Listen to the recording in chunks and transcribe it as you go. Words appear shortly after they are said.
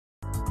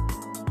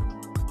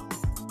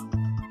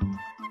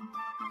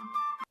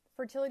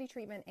Fertility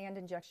treatment and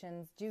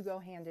injections do go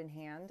hand in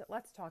hand.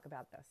 Let's talk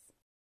about this.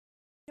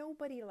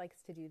 Nobody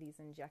likes to do these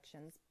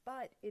injections,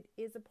 but it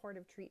is a part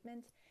of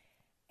treatment,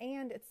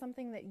 and it's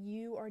something that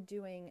you are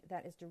doing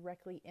that is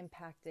directly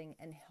impacting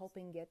and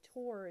helping get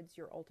towards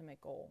your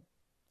ultimate goal.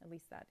 At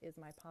least that is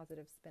my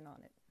positive spin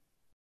on it.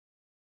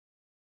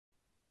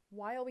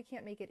 While we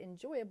can't make it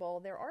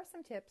enjoyable, there are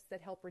some tips that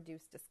help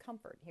reduce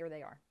discomfort. Here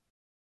they are.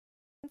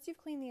 Once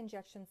you've cleaned the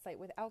injection site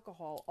with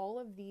alcohol, all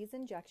of these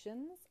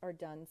injections are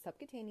done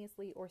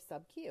subcutaneously or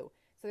sub-Q.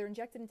 So they're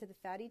injected into the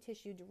fatty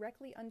tissue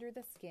directly under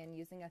the skin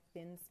using a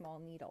thin, small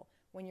needle.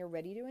 When you're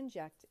ready to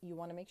inject, you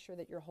want to make sure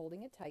that you're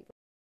holding it tight.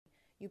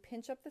 You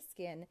pinch up the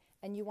skin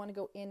and you want to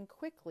go in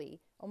quickly,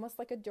 almost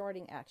like a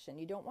darting action.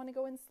 You don't want to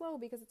go in slow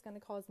because it's going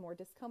to cause more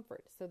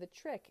discomfort. So the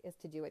trick is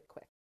to do it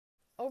quick.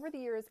 Over the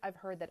years, I've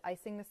heard that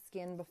icing the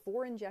skin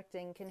before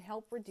injecting can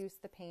help reduce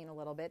the pain a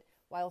little bit,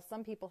 while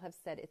some people have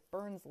said it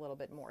burns a little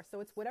bit more. So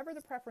it's whatever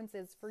the preference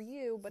is for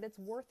you, but it's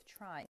worth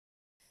trying.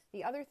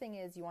 The other thing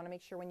is you want to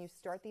make sure when you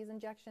start these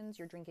injections,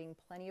 you're drinking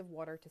plenty of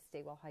water to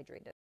stay well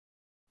hydrated.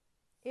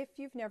 If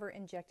you've never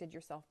injected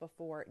yourself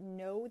before,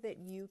 know that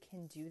you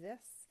can do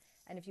this.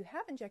 And if you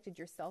have injected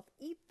yourself,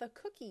 eat the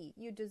cookie.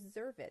 You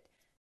deserve it.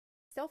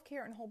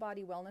 Self-care and whole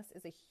body wellness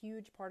is a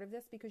huge part of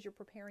this because you're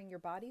preparing your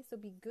body, so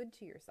be good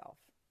to yourself.